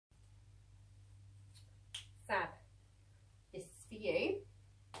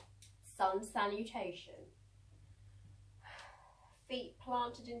Sun Salutation. Feet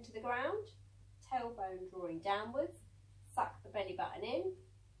planted into the ground, tailbone drawing downwards, suck the belly button in,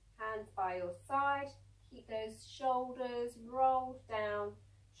 hands by your side, keep those shoulders rolled down,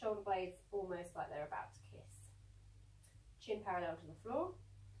 shoulder blades almost like they're about to kiss. Chin parallel to the floor.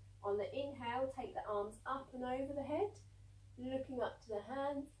 On the inhale, take the arms up and over the head, looking up to the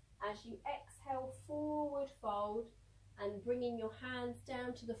hands. As you exhale, forward fold and bringing your hands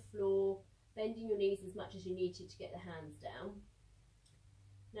down to the floor, bending your knees as much as you need to get the hands down.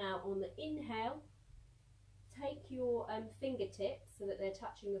 Now on the inhale, take your fingertips so that they're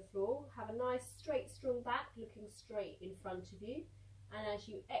touching the floor. Have a nice straight strong back looking straight in front of you, and as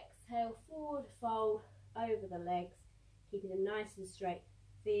you exhale, forward fold over the legs, keeping them nice and straight,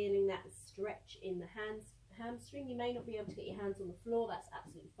 feeling that stretch in the hamstring. You may not be able to get your hands on the floor, that's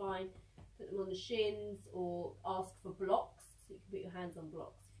absolutely fine. Put them on the shins or ask for blocks, so you can put your hands on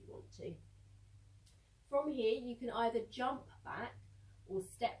blocks if you want to. From here you can either jump back or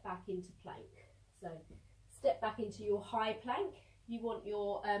step back into plank. So step back into your high plank. You want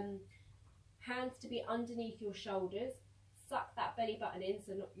your hands to be underneath your shoulders. Suck that belly button in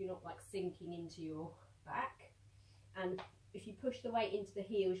so you're not like sinking into your back. And if you push the weight into the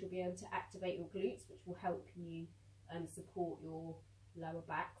heels, you'll be able to activate your glutes, which will help you support your lower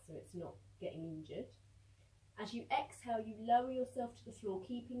back so it's not getting injured. As you exhale, you lower yourself to the floor,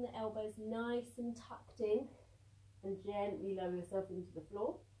 keeping the elbows nice and tucked in, and gently lower yourself into the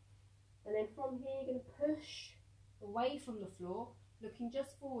floor. And then from here, you're going to push away from the floor, looking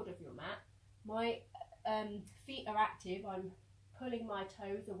just forward of your mat. My feet are active. I'm pulling my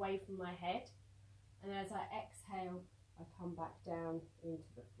toes away from my head, and as I exhale, I come back down into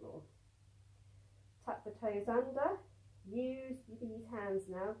the floor. Tuck the toes under. You can use hands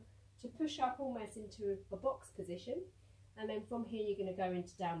now to push up almost into a box position, and then from here you're going to go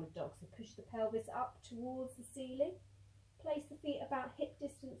into downward dog. So push the pelvis up towards the ceiling. Place the feet about hip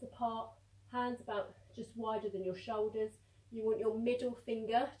distance apart, hands about just wider than your shoulders. You want your middle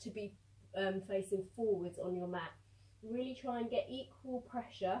finger to be facing forwards on your mat. Really try and get equal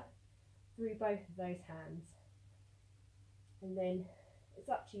pressure through both of those hands. And then it's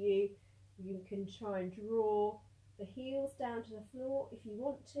up to you. You can try and draw the heels down to the floor if you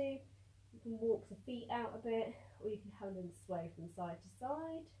want to. You can walk the feet out a bit, or you can have them sway from side to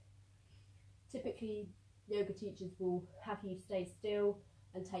side. Typically, yoga teachers will have you stay still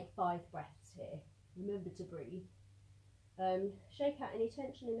and take 5 breaths here. Remember to breathe. Shake out any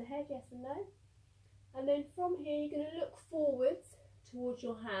tension in the head, yes and no. And then from here, you're going to look forwards towards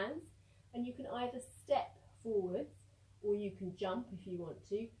your hands, and you can either step forwards or you can jump if you want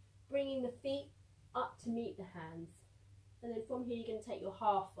to, bringing the feet up to meet the hands. And then from here, you're going to take your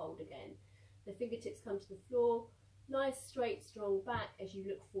half fold again. The fingertips come to the floor, nice straight strong back as you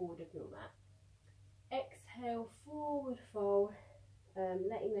look forward of your mat. Exhale, forward fold,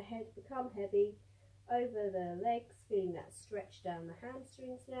 letting the head become heavy over the legs, feeling that stretch down the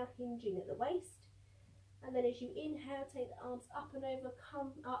hamstrings now, hinging at the waist. And then as you inhale, take the arms up and over,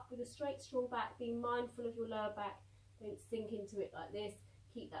 come up with a straight strong back, being mindful of your lower back. Don't sink into it like this.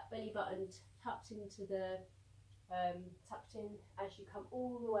 Keep that belly button tucked into the tucked in as you come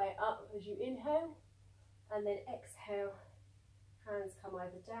all the way up as you inhale, and then exhale, hands come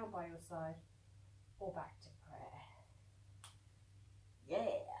either down by your side or back to prayer.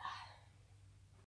 Yeah.